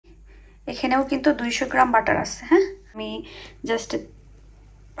এখানেও কিন্তু 200 গ্রাম বাটার আছে। হ্যাঁ, আমি জাস্ট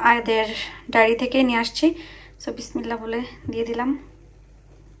আয়েদের ডায়েরি থেকে নিয়ে আসছি। সো বিসমিল্লাহ বলে দিয়ে দিলাম,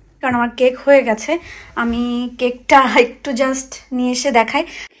 কারণ আমার কেক হয়ে গেছে। আমি কেকটা একটু জাস্ট নিয়ে এসে দেখাই।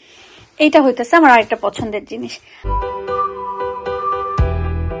 এইটা হইতেছে আমার আরেকটা পছন্দের জিনিস।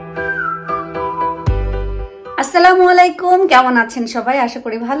 আসসালামু আলাইকুম, কেমন আছেন সবাই? আশা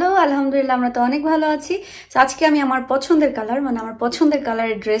করি ভালো। আলহামদুলিল্লাহ আমরা তো অনেক ভালো আছি। তো আজকে আমি আমার পছন্দের কালার, মানে আমার পছন্দের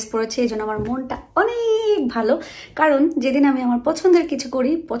কালারের ড্রেস পরেছি, এই জন্য আমার মনটা অনেক ভালো। কারণ যেদিন আমি আমার পছন্দের কিছু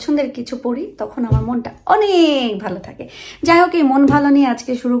করি, পছন্দের কিছু পরি, তখন আমার মনটা অনেক ভালো থাকে। যাই হোক, এই মন ভালো নিয়ে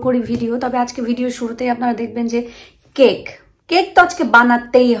আজকে শুরু করি ভিডিও। তবে আজকে ভিডিও শুরুতেই আপনারা দেখবেন যে কেক তো আজকে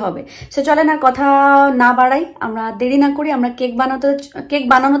বানাতেই হবে। সো চলেন আর কথা না বাড়াই, আমরা দেরি না করি, আমরা কেক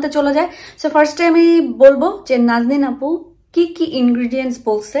বানানোতে চলে যাই। সো ফার্স্টে আমি বলবো যে নাজনীন আপু কি কি ইনগ্রিডিয়েন্টস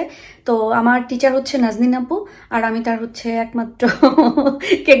বলছে। তো আমার টিচার হচ্ছে নাজনীন আপু, আর আমি তার হচ্ছে একমাত্র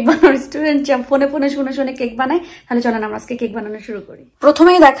কেক বানানোর স্টুডেন্ট, যা ফোনে ফোনে শুনে শুনে কেক বানাই। তাহলে চলেন আমরা আজকে কেক বানানো শুরু করি।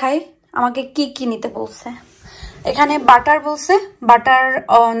 প্রথমেই দেখাই আমাকে কি কি নিতে বলছে। এখানে বাটার বলছে, বাটার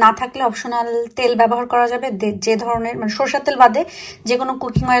না থাকলে অপশনাল তেল ব্যবহার করা যাবে, যে ধরনের, মানে সরষের তেল বাদে যে কোনো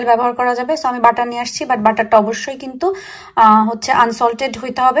কুকিং অয়েল ব্যবহার করা যাবে। সো আমি বাটার নিয়ে আসছি, বাট বাটারটা অবশ্যই কিন্তু হচ্ছে আনসল্টেড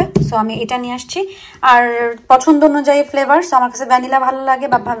হইতে হবে। সো আমি এটা নিয়ে আসছি। আর পছন্দ অনুযায়ী ফ্লেভার, সো আমার কাছে ভ্যানিলা ভালো লাগে,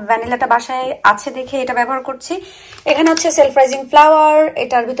 বা ভ্যানিলাটা বাসায় আছে দেখে এটা ব্যবহার করছি। এখানে হচ্ছে সেলফ রাইজিং ফ্লাওয়ার,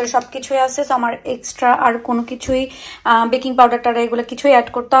 এটার ভিতরে সবকিছুই আছে। সো আমার এক্সট্রা আর কোনো কিছুই, বেকিং পাউডারটা এগুলো কিছুই অ্যাড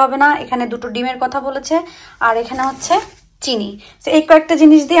করতে হবে না। এখানে 2টো ডিমের কথা বলেছে, আর এখানে হচ্ছে চিনি। এই কয়েকটা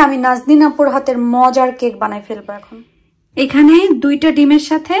জিনিস দিয়ে আমি নাজনীন আপুর হাতের মজার কেক বানাই ফেলবো এখন। এখানে 2টা ডিমের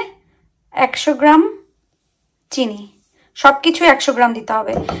সাথে 100 গ্রাম চিনি, সবকিছু 100 গ্রাম দিতে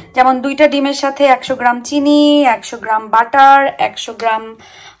হবে। যেমন 2টা ডিমের সাথে 100 গ্রাম চিনি, 100 গ্রাম বাটার, 100 গ্রাম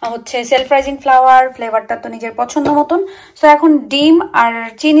হচ্ছে সেলফ রাইজিং ফ্লাওয়ার। ফ্লেভারটা তো নিজের পছন্দ মতন। সো এখন ডিম আর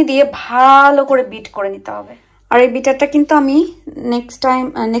চিনি দিয়ে ভালো করে বিট করে নিতে হবে। আর এই বিটারটা কিন্তু আমি নেক্সট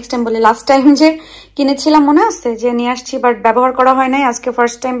টাইম বলে লাস্ট টাইম যে কিনেছিলাম মনে আছে, যে নিয়ে আসছি, বাট ব্যবহার করা হয় নাই, আজকে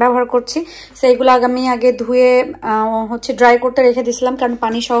ফার্স্ট টাইম ব্যবহার করছি। সেইগুলো আমি আগে ধুয়ে হচ্ছে ড্রাই করতে রেখে দিয়েছিলাম, কারণ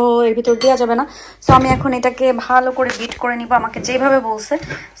পানি সহ এর ভিতর দেওয়া যাবে না। সো আমি এখন এটাকে ভালো করে বিট করে নিব আমাকে যেভাবে বলছে।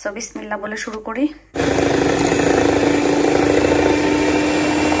 সো বিসমিল্লাহ বলে শুরু করি।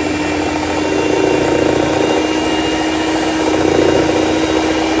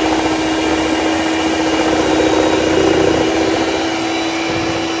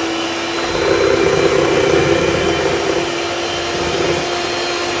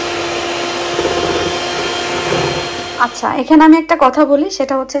 আচ্ছা, এখানে আমি একটা কথা বলি,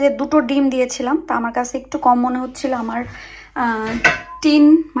 সেটা হচ্ছে যে 2টো ডিম দিয়েছিলাম, তা আমার কাছে একটু কম মনে হচ্ছিল। আমার টিন,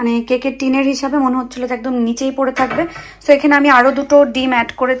 মানে কেকের টিনের হিসাবে মনে হচ্ছিল যে একদম নিচেই পড়ে থাকবে। সো এখানে আমি আরও 2টো ডিম অ্যাড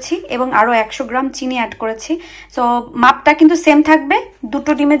করেছি এবং আরও 100 গ্রাম চিনি অ্যাড করেছি। সো মাপটা কিন্তু সেম থাকবে,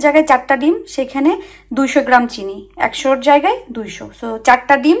 2টো ডিমের জায়গায় 4টা ডিম, সেখানে 200 গ্রাম চিনি, 100-র জায়গায় 200। সো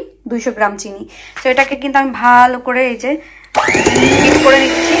 4টা ডিম 200 গ্রাম চিনি। সো এটাকে কিন্তু আমি ভালো করে এই যে মিক্স করে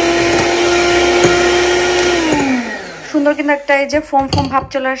নিচ্ছি। সুন্দর কিন্তু একটা এই যে ফোম ফোম ভাব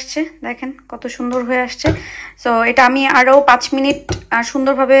চলে আসছে, দেখেন কত সুন্দর হয়ে আসছে। সো এটা আমি আরও 5 মিনিট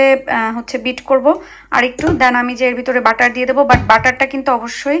সুন্দরভাবে হচ্ছে বিট করব আর একটু, দেন আমি যে এর ভিতরে বাটার দিয়ে দেবো। বাট বাটারটা কিন্তু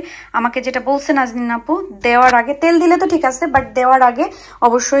অবশ্যই আমাকে যেটা বলছে নাজনীন আপু, দেওয়ার আগে, তেল দিলে তো ঠিক আছে, বাট দেওয়ার আগে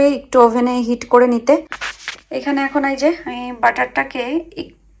অবশ্যই একটু ওভেনে হিট করে নিতে। এখানে এখন এই যে আমি বাটারটাকে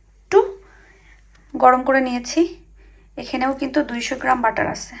একটু গরম করে নিয়েছি। এখানেও কিন্তু 200 গ্রাম বাটার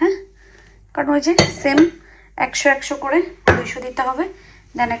আছে। হ্যাঁ, কারণ ওই যে সেম 100 করে 200 দিতে হবে।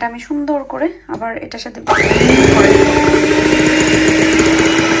 দেন এটা আমি সুন্দর করে আবার এটার সাথে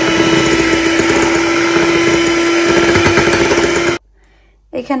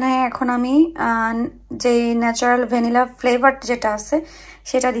এখানে এখন আমি যে ন্যাচারাল ভ্যানিলা ফ্লেভার যেটা আছে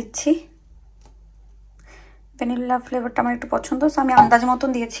সেটা দিচ্ছি। ভ্যানিলা ফ্লেভারটা আমার একটু পছন্দ, সো আমি আন্দাজ মতন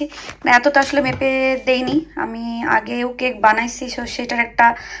দিয়েছি, মানে এতটা আসলে মেপে দেইনি, আমি আগেও কেক বানাইছি, সো সেটার একটা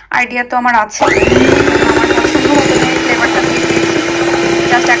আইডিয়া তো আমার আছে। আমার পছন্দ মতন এই ফ্লেভারটা দিয়ে দিয়েছি।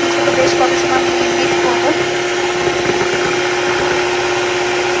 জাস্ট এখন শুধু বেশ কত সময় আমি বিট করবো।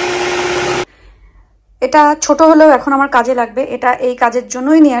 এটা ছোট হলেও এখন আমার কাজে লাগবে, এটা এই কাজের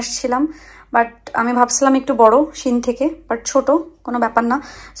জন্যই নিয়ে আসছিলাম। বাট আমি ভাবছিলাম একটু বড় সিন থেকে, বাট ছোট কোনো ব্যাপার না।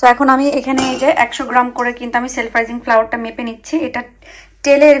 সো এখন আমি এখানে এই যে 100 গ্রাম করে কিন্তু আমি সেলফ রাইজিং ফ্লাওয়ারটা মেপে নিচ্ছি, এটা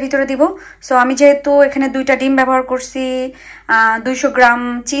টেলে এর ভিতরে দিব। সো আমি যেহেতু এখানে 2টা ডিম ব্যবহার করছি, 200 গ্রাম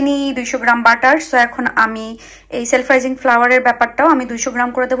চিনি, 200 গ্রাম বাটার, সো এখন আমি এই সেলফ রাইজিং ফ্লাওয়ারের ব্যাপারটাও আমি 200 গ্রাম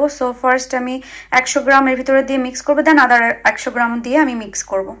করে দেবো। সো ফার্স্ট আমি 100 গ্রাম এর ভিতরে দিয়ে মিক্স করবো, দেন আদার 100 গ্রাম দিয়ে আমি মিক্স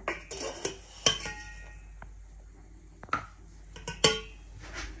করবো।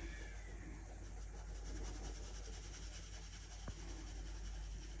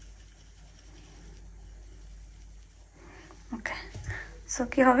 সো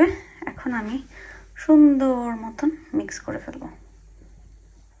কি হবে, এখন আমি সুন্দর মতন মিক্স করে ফেলবো।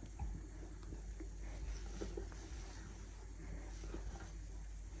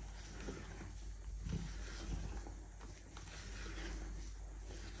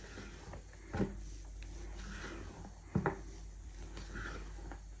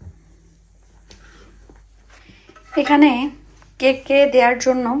 এখানে কেকে দেওয়ার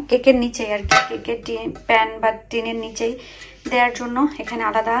জন্য, কেকের নিচে আর কি, কেকের প্যান বা টিনের নিচেই দেওয়ার জন্য এখানে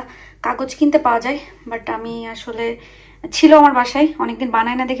আলাদা কাগজ কিনতে পাওয়া যায়। বাট আমি আসলে ছিল আমার বাসায়, অনেকদিন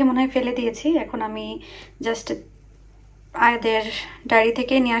বানাই না দেখে মনে হয় ফেলে দিয়েছি। এখন আমি জাস্ট আয়াদের ডায়েরি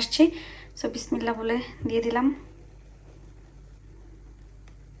থেকেই নিয়ে আসছি। সো বিসমিল্লাহ বলে দিয়ে দিলাম।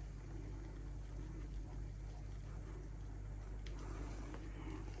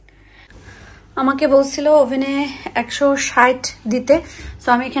 আমাকে বলছিল ওভেনে 160 দিতে, সো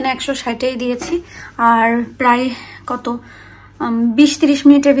আমি এখানে 160ই দিয়েছি। আর প্রায় কত 20-30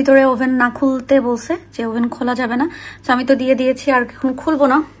 মিনিটের ভিতরে ওভেন না খুলতে বলছে, যে ওভেন খোলা যাবে না। সো আমি তো দিয়ে দিয়েছি, আর এখন খুলবো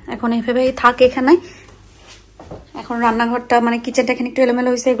না, এখন এইভাবেই থাকে এখানে। এখন রান্নাঘরটা মানে কিচেনটা এখানে একটু এলোমেলো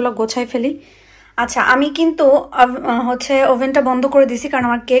হয়েছে, এগুলো গোছাই ফেলি। আচ্ছা, আমি কিন্তু হচ্ছে ওভেনটা বন্ধ করে দিছি, কারণ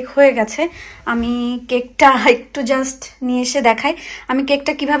আমার কেক হয়ে গেছে। আমি কেকটা একটু জাস্ট নিয়ে এসে দেখাই আমি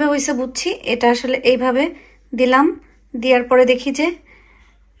কেকটা কিভাবে হয়েছে বুঝছি। এটা আসলে এইভাবে দিলাম, দেওয়ার পরে দেখি যে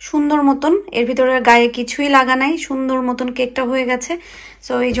সুন্দর মতন, এর ভিতরে গায়ে কিছুই লাগা নাই, সুন্দর মতন কেকটা হয়ে গেছে।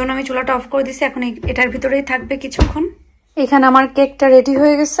 সো এই জন্য আমি চুলাটা অফ করে দিছি, এখন এটার ভিতরেই থাকবে কিছুক্ষণ। এখানে আমার কেকটা রেডি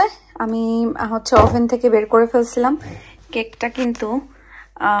হয়ে গেছে, আমি হচ্ছে ওভেন থেকে বের করে ফেলছিলাম। কেকটা কিন্তু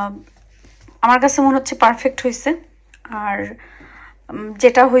আমার কাছে মনে হচ্ছে পারফেক্ট হয়েছে। আর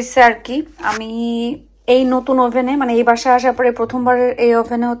যেটা হয়েছে আর কি, আমি এই নতুন ওভেনে, মানে এই বাসায় আসার পরে প্রথমবারের এই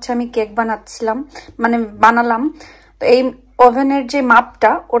ওভেনে হচ্ছে আমি কেক বানালাম। তো এই ওভেনের যে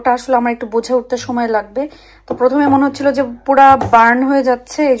মাপটা, ওটা আসলে আমার একটু বুঝে উঠতে সময় লাগবে। তো প্রথমে মনে হচ্ছিল যে পুরা বার্ন হয়ে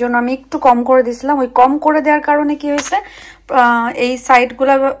যাচ্ছে, এই জন্য আমি একটু কম করে দিয়েছিলাম। ওই কম করে দেওয়ার কারণে কি হয়েছে, এই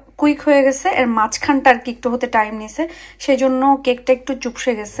সাইডগুলো কুইক হয়ে গেছে, এর মাঝখানটা আর কি একটু হতে টাইম নিয়েছে, সেই জন্য কেকটা একটু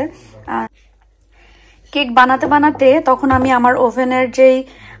চুপসে গেছে। কেক বানাতে বানাতে তখন আমি আমার ওভেনের যেই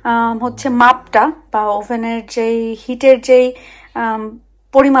হচ্ছে মাপটা, বা ওভেনের যেই হিটের যেই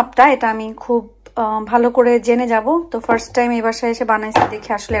পরিমাপটা, এটা আমি খুব ভালো করে জেনে যাব। তো ফার্স্ট টাইম এই বাসায় এসে বানাইছি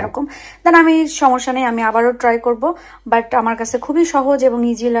দেখে আসলে এরকম। দেন আমি সমস্যা নেই, আমি আবারও ট্রাই করব। বাট আমার কাছে খুবই সহজ এবং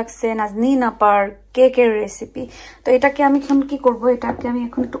ইজি লাগছে নাজনীন আপার কেকের রেসিপি। তো এটাকে আমি এখন কি করব, এটাকে আমি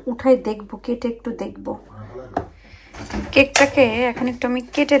এখন একটু উঠাই দেখবো, কেটে একটু দেখবো কেকটাকে। এখন একটু আমি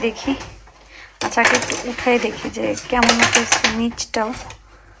কেটে দেখি। আচ্ছা, আগে একটু উঠাই দেখি যে কেমন হচ্ছে নিচটাও।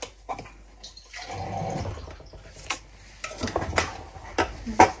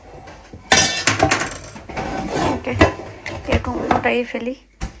 ওকে, এরকম উঠাই ফেলি,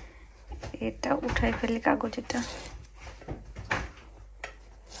 এটা উঠাই ফেলি কাগজ এটা।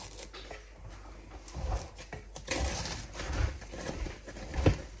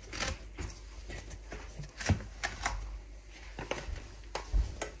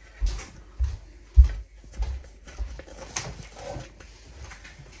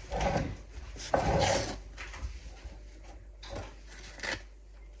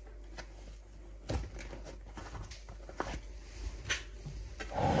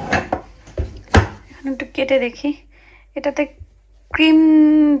 একটু কেটে দেখি, এটাতে ক্রিম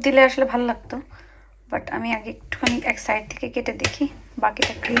দিলে আসলে ভালো লাগতো, বাট আমি আগে একটুখানি এক সাইড থেকে কেটে দেখি,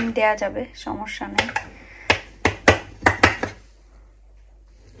 বাকিটা ক্রিম দেয়া যাবে, সমস্যা নেই।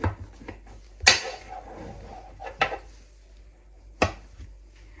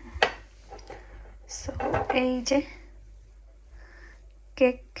 সো এই যে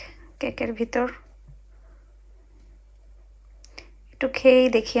কেকের ভিতর একটু খেয়েই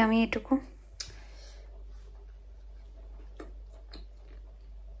দেখি আমি এটুকু।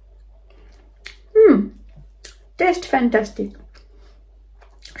 Test fantastic.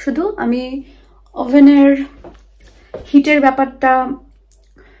 শুধু আমি ওভেনের হিটের ব্যাপারটা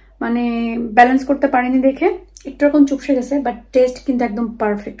মানে ব্যালেন্স করতে পারিনি দেখে একটু রকম চুপসে গেছে, বাট টেস্ট কিন্তু একদম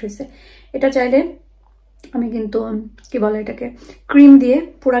পারফেক্ট হয়েছে। এটা চাইলে আমি কিন্তু কি বলে এটাকে, ক্রিম দিয়ে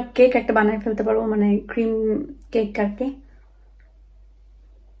পুরা কেক একটা বানায় ফেলতে পারবো, মানে ক্রিম কেক আর কি।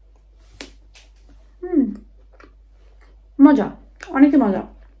 মজা, অনেকই মজা।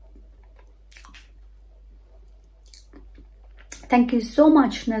 Thank you so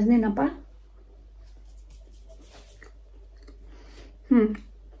much Naznin আপা।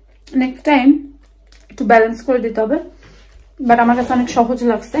 নেক্সট টাইম একটু ব্যালেন্স করে দিতে হবে, বাট আমার কাছে অনেক সহজ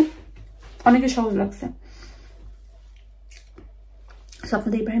লাগছে, অনেকই সহজ লাগছে।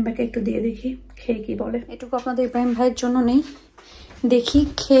 আপনাদের ইব্রাহিম ভাইকে একটু দিয়ে দেখি খেয়ে কি বলে। এটুকু আপনাদের ইব্রাহিম ভাইয়ের জন্য নেই, দেখি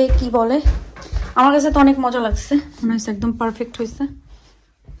খেয়ে কি বলে। আমার কাছে তো অনেক মজা লাগছে, মনে হয়েছে একদম পারফেক্ট হয়েছে।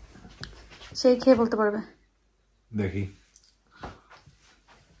 সেই খেয়ে বলতে পারবে। দেখি।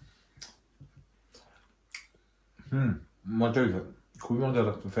 মজা হয়েছে, খুবই মজা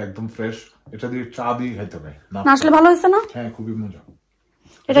লাগতেছে, একদম ফ্রেশ। এটা দিয়ে চা দিয়ে খাইতে হবে না আসলে ভালো হয়েছে না? হ্যাঁ খুবই মজা।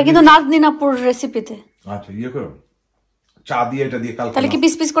 এটা কিন্তু নাজনীন আপুর রেসিপিতে। আচ্ছা ইয়ে করো, চা দিয়ে এটা দিয়ে কালকে। তাহলে কি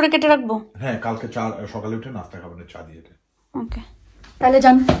পিস পিস করে কেটে রাখবো? হ্যাঁ কালকে চা সকালে উঠে নাস্তা খাবেন চা দিয়ে এটা। ওকে তাহলে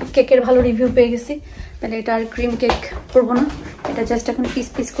জান কেকের ভালো রিভিউ পেয়ে গেছি। তাহলে এটা আর ক্রিম কেক করবো না, এটা জাস্ট এখন পিস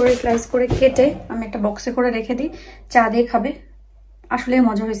পিস করে স্লাইস করে কেটে আমি একটা বক্সে করে রেখে দিই, চা দিয়ে খাবে। আসলে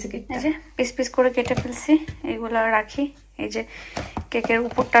মজা হয়েছে কেক। এই যে পিস পিস করে কেটে ফেলছি, এগুলো রাখি। এই যে কেকের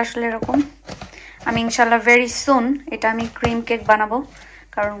উপরটা আসলে এরকম। আমি ইনশাল্লাহ ভেরি সুন এটা আমি ক্রিম কেক বানাবো,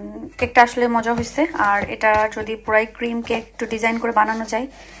 কারণ কেকটা আসলে মজা হয়েছে। আর এটা যদি পুরাই ক্রিম কেক একটু ডিজাইন করে বানানো যায়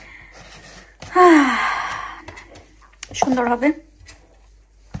সুন্দর হবে।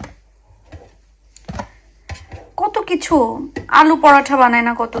 কত কিছু, আলু পরোটা বানায়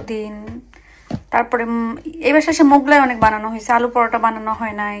না কতদিন, তারপরে এই বাসায় এসে মোগলাই অনেক বানানো হয়েছে, আলু পরোটা বানানো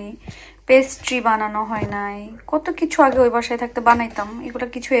হয় নাই, পেস্ট্রি বানানো হয় নাই, কত কিছু আগে ওই বাসায় থাকতে বানাইতাম, এগুলো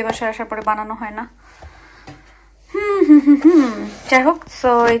কিছু এই বাসায় আসার পরে বানানো হয় না। যাই হোক, সো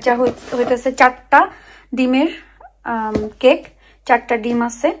এটা হইতেছে 4টা ডিমের কেক। 4টা ডিম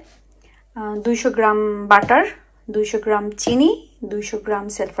আছে, 200 গ্রাম বাটার, 200 গ্রাম চিনি, 200 গ্রাম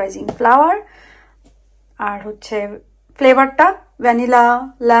সেলফ রাইজিং ফ্লাওয়ার, আর হচ্ছে ফ্লেভারটা ভ্যানিলা,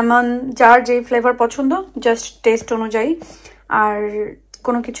 লেমন, যার যে ফ্লেভার পছন্দ জাস্ট টেস্ট অনুযায়ী। আর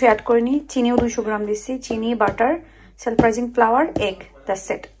কোনো কিছু অ্যাড করিনি, চিনিও 200 গ্রাম দিচ্ছি, চিনি, butter, self rising flower, egg, that's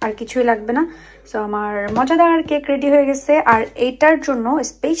it, আর কিছুই লাগবে না। সো আমার মজাদার কেক রেডি হয়ে গেছে। আর এইটার জন্য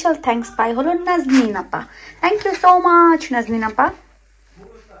স্পেশাল থ্যাঙ্কস পাই হলো নাজনীন আপা। Thank you so much Naznin আপা।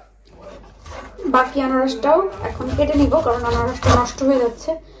 বাকি আনারসটাও এখন কেটে নিব, কারণ আনারসটা নষ্ট হয়ে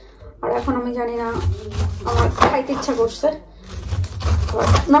যাচ্ছে। আর এখন আমি জানি না, আমার খাইতে ইচ্ছা করছে,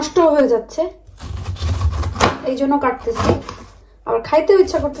 নষ্ট হয়ে যাচ্ছে, এই জন্য কাটতেছি। আবার খাইতেও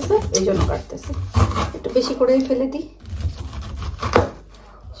ইচ্ছা করতেছে, এই জন্য কাটতেছি। একটু বেশি করেই ফেলে দিই,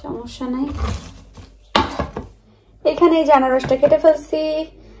 সমস্যা নাই। এখানে এই যে আনারসটা কেটে ফেলছি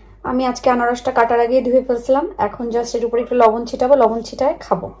আমি। আজকে আনারসটা কাটার আগে ধুয়ে ফেলছিলাম, এখন জাস্ট এর উপরে একটু লবণ ছিটাবো, লবণ ছিটায়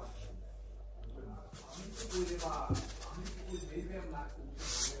খাবো।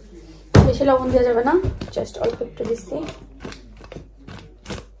 বেশি লবণ দেওয়া যাবে না, জাস্ট অল্প একটু দিচ্ছি।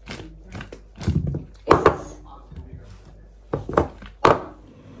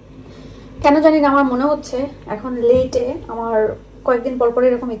 কেন জানি না আমার মনে হচ্ছে এখন লেটে আমার কয়েকদিন পর পর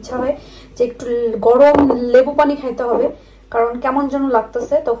এরকম ইচ্ছা হয় যে একটু গরম লেবু পানি খাইতে হবে, কারণ কেমন যেন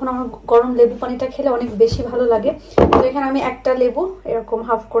লাগতেছে, তখন আমার গরম লেবু পানিটা খেলে অনেক বেশি ভালো লাগে। তো এখানে আমি একটা লেবু এরকম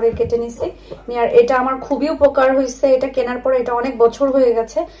হাফ করে কেটে নিছি। আর এটা আমার খুবই উপকার হয়েছে, এটা কেনার পরে এটা অনেক বছর হয়ে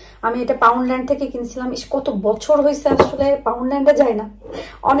গেছে। আমি এটা পাউন্ডল্যান্ড থেকে কিনছিলাম। কত বছর হয়েছে, আসলে পাউন্ডল্যান্ডে যাই না,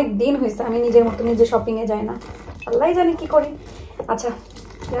 অনেক দিন হয়েছে আমি নিজের মতো নিজে শপিংয়ে যাই না, আল্লাহ জানি কি করি। আচ্ছা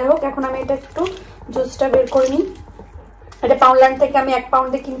যাই হোক, এখন আমি এটা একটু জুসটা বের করে নিই। এটা পাউন্ডল্যান্ড থেকে আমি 1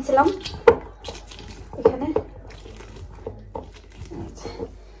 পাউন্ডে কিনছিলাম। এখানে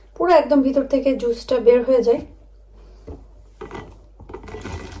পুরো একদম ভিতর থেকে জুসটা বের হয়ে যায়।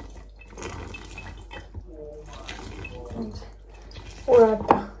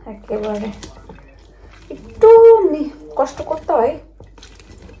 পুরাটা একেবারে একটু কষ্ট করতে হয়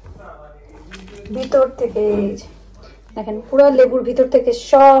ভিতর থেকে। দেখেন পুরো লেবুর ভিতর থেকে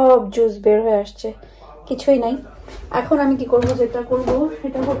সব জুস বের হয়ে আসছে, কিছুই নাই। এখন আমি কি করব, যেটা করব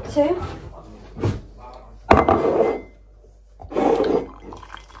সেটা হচ্ছে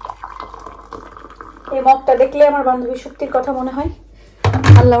এই মগটা দেখলে আমার বান্ধবী শক্তির কথা মনে হয়।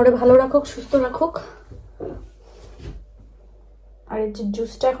 আল্লাহ ওরে ভালো রাখুক, সুস্থ রাখুক। আর এই যে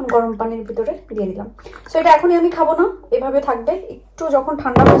জুসটা এখন গরম পানির ভিতরে দিয়ে দিলাম। সো এটা এখনই আমি খাবো না, এভাবে থাকবে, একটু যখন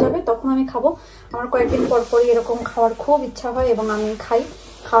ঠান্ডা হয়ে যাবে তখন আমি খাবো। আমার কয়েকদিন পর পরই এরকম খাওয়ার খুব ইচ্ছা হয় এবং আমি খাই।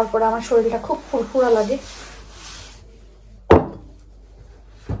 খাওয়ার পরে আমার শরীরটা খুব ফুরফুরা লাগে।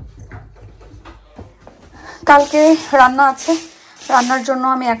 কালকে রান্না আছে, রান্নার জন্য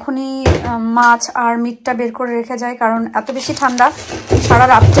আমি এখনই মাছ আর মিটটা বের করে রেখে যাই, কারণ এত বেশি ঠান্ডা সারা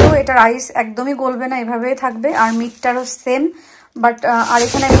রাত্রেও এটা রাইস একদমই গলবে না, এভাবেই থাকবে। আর মিটটারও সেম। বাট আর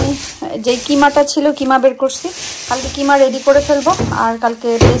এখানে আমি যেই কিমাটা ছিল কিমা বের করছি, কালকে কিমা রেডি করে ফেলবো। আর কালকে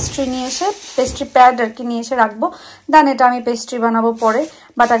পেস্ট্রি নিয়ে এসে, পেস্ট্রি প্যাড আর কি নিয়ে এসে রাখবো, দেন এটা আমি পেস্ট্রি বানাবো পরে।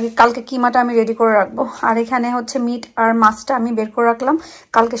 বাট আগে কালকে কিমাটা আমি রেডি করে রাখবো। আর এখানে হচ্ছে মিট আর মাছটা আমি বের করে রাখলাম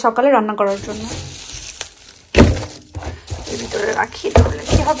কালকে সকালে রান্না করার জন্য। এর ভিতরে রাখি, তাহলে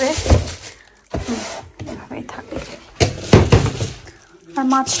কি হবে, এভাবেই থাকবে। আর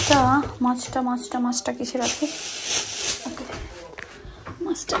মাছটা কিসে রাখি? ওকে,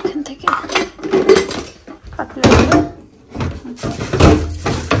 মাছটা এখান থেকে কাটলে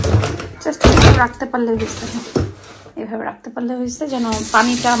জাস্ট রাখতে পারলে হয়েছে, এভাবে রাখতে পারলে হয়েছে, যেন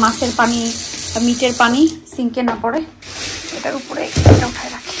পানিটা মাছের পানি বা মিটের পানি সিঙ্কে না পড়ে। এটার উপরে এটা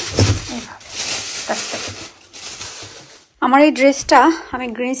উঠায় রাখি এইভাবে। আমার এই ড্রেসটা আমি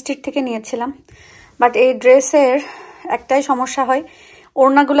গ্রিন স্ট্রিট থেকে নিয়েছিলাম, বাট এই ড্রেসের একটাই সমস্যা হয়,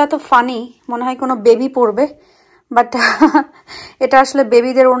 ওড়নাগুলো তো ফানি, মনে হয় কোনো বেবি পরবে, বাট এটা আসলে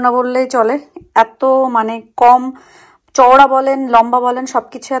বেবিদের ওড়না বললেই চলে। এত মানে কম, চওড়া বলেন লম্বা বলেন সব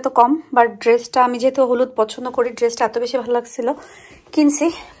কিছু এত কম। বাট ড্রেসটা আমি যেহেতু হলুদ পছন্দ করি, ড্রেসটা এত বেশি ভালো লাগছিল, কিনছি,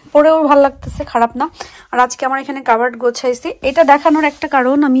 পরেও ভালো লাগতেছে, খারাপ না। আর আজকে আমার এখানে কাভার্ড গোছাইছি। এটা দেখানোর একটা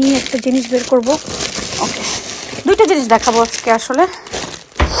কারণ, আমি একটা জিনিস বের করব। ওকে, দুইটা জিনিস দেখাবো আজকে আসলে।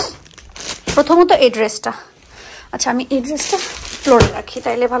 প্রথমত এই ড্রেসটা, আচ্ছা আমি এই ড্রেসটা ফ্লোরে রাখি,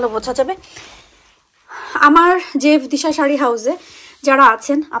 তাইলে ভালো বোঝা যাবে। আমার যে দিশা শাড়ি হাউসে যারা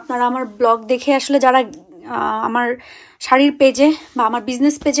আছেন, আপনারা আমার ব্লগ দেখে আসলে যারা আমার শাড়ির পেজে বা আমার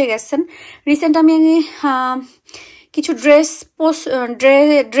বিজনেস পেজে গেছেন, রিসেন্ট আমি কিছু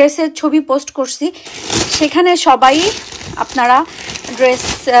ড্রেসের ছবি পোস্ট করছি, সেখানে সবাই আপনারা ড্রেস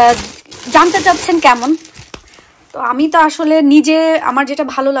জানতে চাচ্ছেন কেমন। তো আমি তো আসলে নিজে আমার যেটা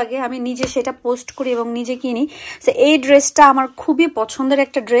ভালো লাগে আমি নিজে সেটা পোস্ট করি এবং নিজে কিনি। সো এই ড্রেসটা আমার খুবই পছন্দের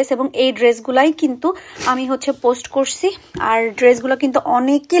একটা ড্রেস, এবং এই ড্রেসগুলাই কিন্তু আমি পোস্ট করছি। আর ড্রেসগুলো কিন্তু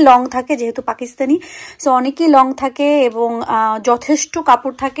অনেকই লং থাকে, যেহেতু পাকিস্তানি, সো অনেকই লং থাকে এবং যথেষ্ট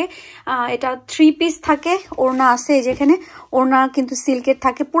কাপড় থাকে। এটা 3 পিস থাকে, ওড়না আছে যেখানে, ওড়না কিন্তু সিল্কের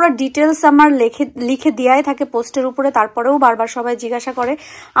থাকে। পুরো ডিটেলস আমার লিখে দেওয়াই থাকে পোস্টের উপরে, তারপরেও বারবার সবাই জিজ্ঞাসা করে।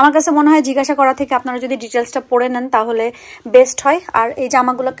 আমার কাছে মনে হয় জিজ্ঞাসা করা থেকে আপনারা যদি ডিটেলসটা পড়ে নেন তাহলে বেস্ট হয়। আর এই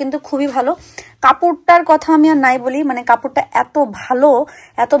জামাগুলো কিন্তু খুবই ভালো। কাপড়টার কথা আমি আর নাই বলি, মানে কাপড়টা এত ভালো,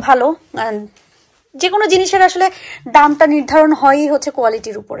 এত ভালো। যে কোনো জিনিসের আসলে দামটা নির্ধারণ হয়ই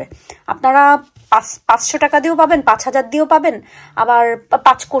কোয়ালিটির উপরে। আপনারা 500 টাকা দিয়েও পাবেন, 5000 দিয়েও পাবেন, আবার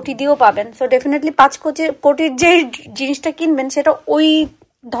 5 কোটি দিয়েও পাবেন। সো ডেফিনেটলি 5 কোটির যে জিনিসটা কিনবেন সেটা ওই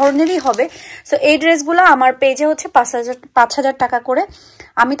ধরনেরই হবে। সো এই ড্রেসগুলো আমার পেজে 5,000 টাকা করে।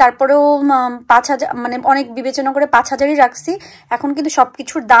 আমি তারপরেও 5,000 মানে অনেক বিবেচনা করে 5,000ই রাখছি। এখন কিন্তু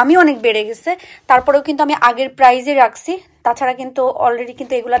সবকিছুর দামই অনেক বেড়ে গেছে, তারপরেও কিন্তু আমি আগের প্রাইজে রাখছি। তাছাড়া কিন্তু অলরেডি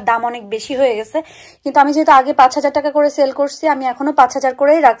কিন্তু এগুলোর দাম অনেক বেশি হয়ে গেছে, কিন্তু আমি যেহেতু আগে 5,000 টাকা করে সেল করছি, আমি এখনো 5,000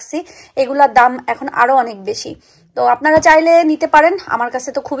 করেই রাখছি। এগুলোর দাম এখন আরো অনেক বেশি। তো আপনারা চাইলে নিতে পারেন। আমার কাছে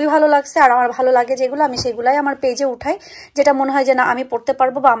তো খুবই ভালো লাগছে, আর আমার ভালো লাগে যেগুলো আমি সেগুলাই আমার পেজে উঠাই, যেটা মনে হয় যে না আমি পড়তে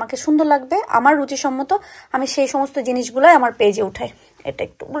পারবো বা আমাকে সুন্দর লাগবে, আমার রুচিসম্মত, আমি সেই সমস্ত জিনিসগুলাই আমার পেজে উঠাই। এটা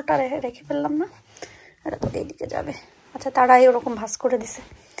একটু উল্টা রেখে ফেললাম না, এটা তো এইদিকে যাবে। আচ্ছা, তারাই ওরকম ভাঁজ করে দিছে।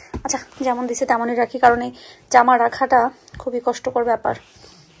 আচ্ছা, যেমন দিছে তেমনই রাখি, কারণ এই জামা রাখাটা খুবই কষ্টকর ব্যাপার,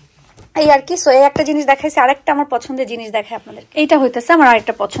 এই আর কি। সো এই একটা জিনিস দেখাইছি, আরেকটা আমার পছন্দের জিনিস দেখাই আপনাদের। এইটা হইতেছে আমার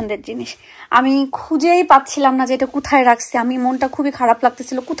আরেকটা পছন্দের জিনিস। আমি খুঁজেই পাচ্ছিলাম না যে এটা কোথায় রাখছি। আমি মনটা খুবই খারাপ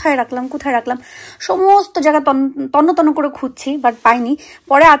লাগতেছিল, কোথায় রাখলাম, সমস্ত জায়গা তন্ন করে খুঁজছি, বাট পাইনি।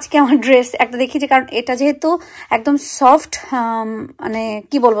 পরে আজকে আমার ড্রেস একটা দেখি, যে কারণ এটা যেহেতু একদম সফট, মানে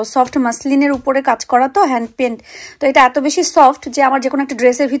কি বলবো, সফট মাসলিনের উপরে কাজ করা, তো হ্যান্ড পেন্ট, তো এটা এত বেশি সফট যে আমার যে কোনো একটা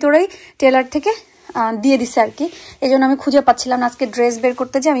ড্রেসের ভিতরেই টেলার থেকে দিয়ে দিছে আর কি। এই জন্য আমি খুঁজে পাচ্ছিলাম না, আজকে ড্রেস বের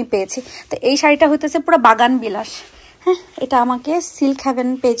করতে যে আমি পেয়েছি। তো এই শাড়িটা হইতেছে পুরো বাগান বিলাস। হ্যাঁ, এটা আমাকে সিল্ক হ্যাভেন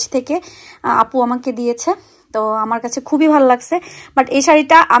পেজ থেকে আপু আমাকে দিয়েছে, তো আমার কাছে খুবই ভালো লাগছে। বাট এই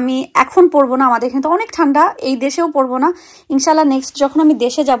শাড়িটা আমি এখন পরবো না, আমাদের এখানে তো অনেক ঠান্ডা, এই দেশেও পরবো না। ইনশাল্লাহ নেক্সট যখন আমি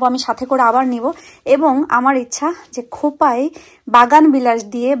দেশে যাব আমি সাথে করে আবার নিব। এবং আমার ইচ্ছা যে খোপায় বাগান বিলাস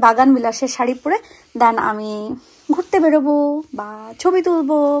দিয়ে, বাগান বিলাসের শাড়ি পরে দেন আমি ঘুরতে বেরোবো বা ছবি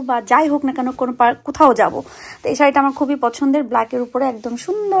তুলবো বা যাই হোক না কেন, কোনো কোথাও যাব। তো এই শাড়িটা আমার খুবই পছন্দের, ব্ল্যাকের উপরে একদম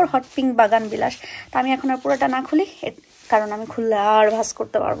সুন্দর হট পিঙ্ক বাগান বিলাস। তা আমি এখন আর পুরোটা না খুলি, কারণ আমি খুললে আর ভাঁজ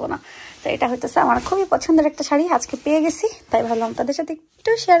করতে পারবো না। তো এটা হইতেছে আমার খুবই পছন্দের একটা শাড়ি, আজকে পেয়ে গেছি, তাই ভাবলাম তাদের সাথে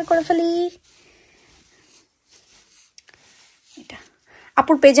একটু শেয়ার করে ফেলি। এটা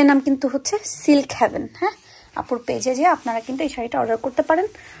আপুর পেজের নাম কিন্তু সিল্ক হ্যাভেন। হ্যাঁ, আপুর পেজে যে আপনারা কিন্তু এই শাড়িটা অর্ডার করতে পারেন।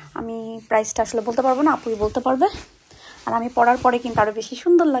 আমি প্রাইসটা আসলে বলতে পারবো না, আপুই বলতে পারবে। আর আমি পরার পরে কিন্তু আরো বেশি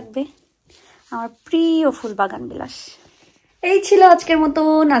সুন্দর লাগবে, আমার প্রিয় ফুল বাগান বিলাস। এই ছিল আজকের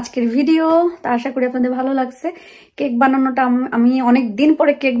মতন আজকের ভিডিও। তা আশা করি আপনাদের ভালো লাগছে। কেক বানানোটা আমি অনেক দিন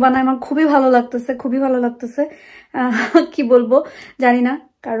পরে কেক বানাই, আমার খুবই ভালো লাগতেছে। কি বলবো জানি না,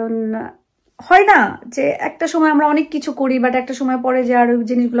 কারণ হয় না যে একটা সময় আমরা অনেক কিছু করি, বাট একটা সময় পরে যে আর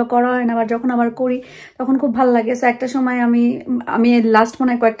জিনিসগুলো করা হয় না, আবার যখন আবার করি তখন খুব ভালো লাগে। সো একটা সময় আমি লাস্ট মনে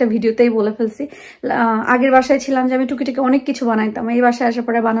হয় কয়েকটা ভিডিওতেই বলে ফেলছি, আগের বাসায় ছিলাম যে আমি টুকিটাকি অনেক কিছু বানাইতাম, এই বাসায় আসার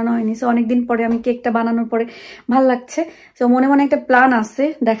পরে বানানো হয়নি। সো অনেকদিন পরে আমি কেকটা বানানোর পরে ভাল লাগছে। সো মনে একটা প্ল্যান আছে,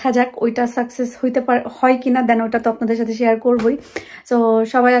 দেখা যাক ওইটা সাকসেস হয় কিনা, দেন ওটা তো আপনাদের সাথে শেয়ার করবোই। সো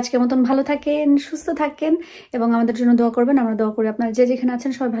সবাই আজকের মতন ভালো থাকেন, সুস্থ থাকেন এবং আমাদের জন্য দোয়া করবেন। আমরা দোয়া করি আপনারা যে যেখানে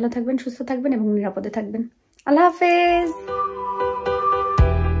আছেন সবাই ভালো থাকবেন, সুস্থ থাকবেন থাকবেন এবং নিরাপদে থাকবেন। আল্লাহ হাফেজ।